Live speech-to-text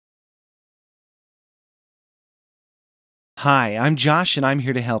Hi, I'm Josh and I'm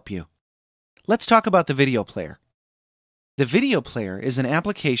here to help you. Let's talk about the video player. The video player is an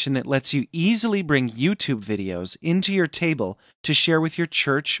application that lets you easily bring YouTube videos into your table to share with your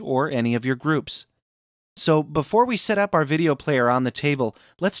church or any of your groups. So before we set up our video player on the table,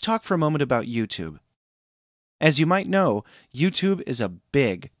 let's talk for a moment about YouTube. As you might know, YouTube is a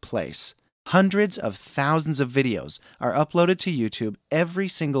big place. Hundreds of thousands of videos are uploaded to YouTube every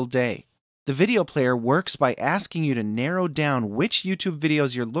single day. The video player works by asking you to narrow down which YouTube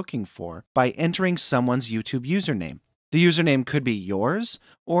videos you're looking for by entering someone's YouTube username. The username could be yours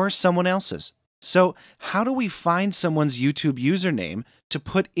or someone else's. So, how do we find someone's YouTube username to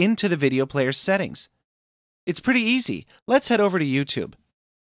put into the video player's settings? It's pretty easy. Let's head over to YouTube.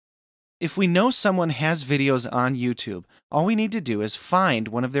 If we know someone has videos on YouTube, all we need to do is find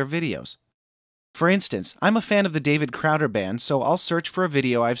one of their videos. For instance, I'm a fan of the David Crowder Band, so I'll search for a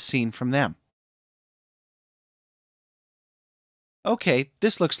video I've seen from them. Okay,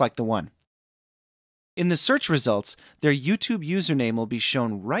 this looks like the one. In the search results, their YouTube username will be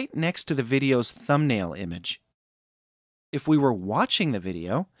shown right next to the video's thumbnail image. If we were watching the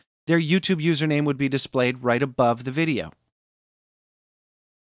video, their YouTube username would be displayed right above the video.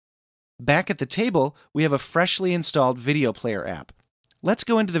 Back at the table, we have a freshly installed video player app. Let's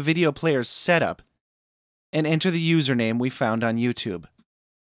go into the video player's setup and enter the username we found on YouTube.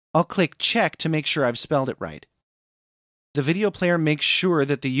 I'll click check to make sure I've spelled it right. The video player makes sure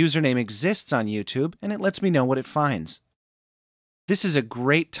that the username exists on YouTube, and it lets me know what it finds. This is a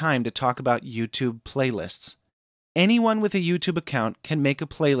great time to talk about YouTube playlists. Anyone with a YouTube account can make a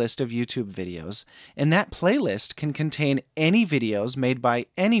playlist of YouTube videos, and that playlist can contain any videos made by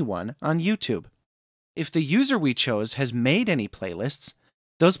anyone on YouTube. If the user we chose has made any playlists,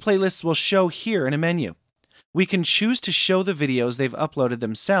 those playlists will show here in a menu. We can choose to show the videos they've uploaded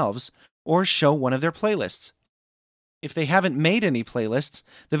themselves or show one of their playlists. If they haven't made any playlists,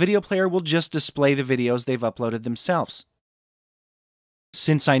 the video player will just display the videos they've uploaded themselves.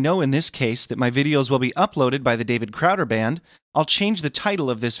 Since I know in this case that my videos will be uploaded by the David Crowder Band, I'll change the title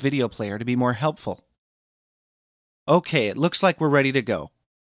of this video player to be more helpful. Okay, it looks like we're ready to go.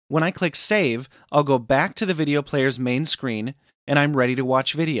 When I click Save, I'll go back to the video player's main screen, and I'm ready to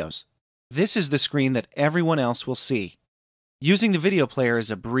watch videos. This is the screen that everyone else will see. Using the video player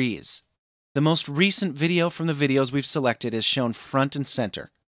is a breeze. The most recent video from the videos we've selected is shown front and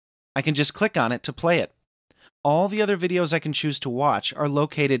center. I can just click on it to play it. All the other videos I can choose to watch are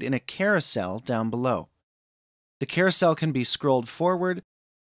located in a carousel down below. The carousel can be scrolled forward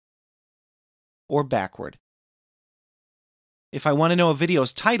or backward. If I want to know a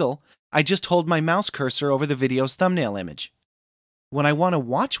video's title, I just hold my mouse cursor over the video's thumbnail image. When I want to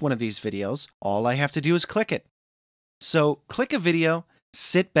watch one of these videos, all I have to do is click it. So, click a video,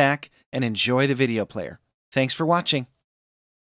 sit back, and enjoy the video player. Thanks for watching.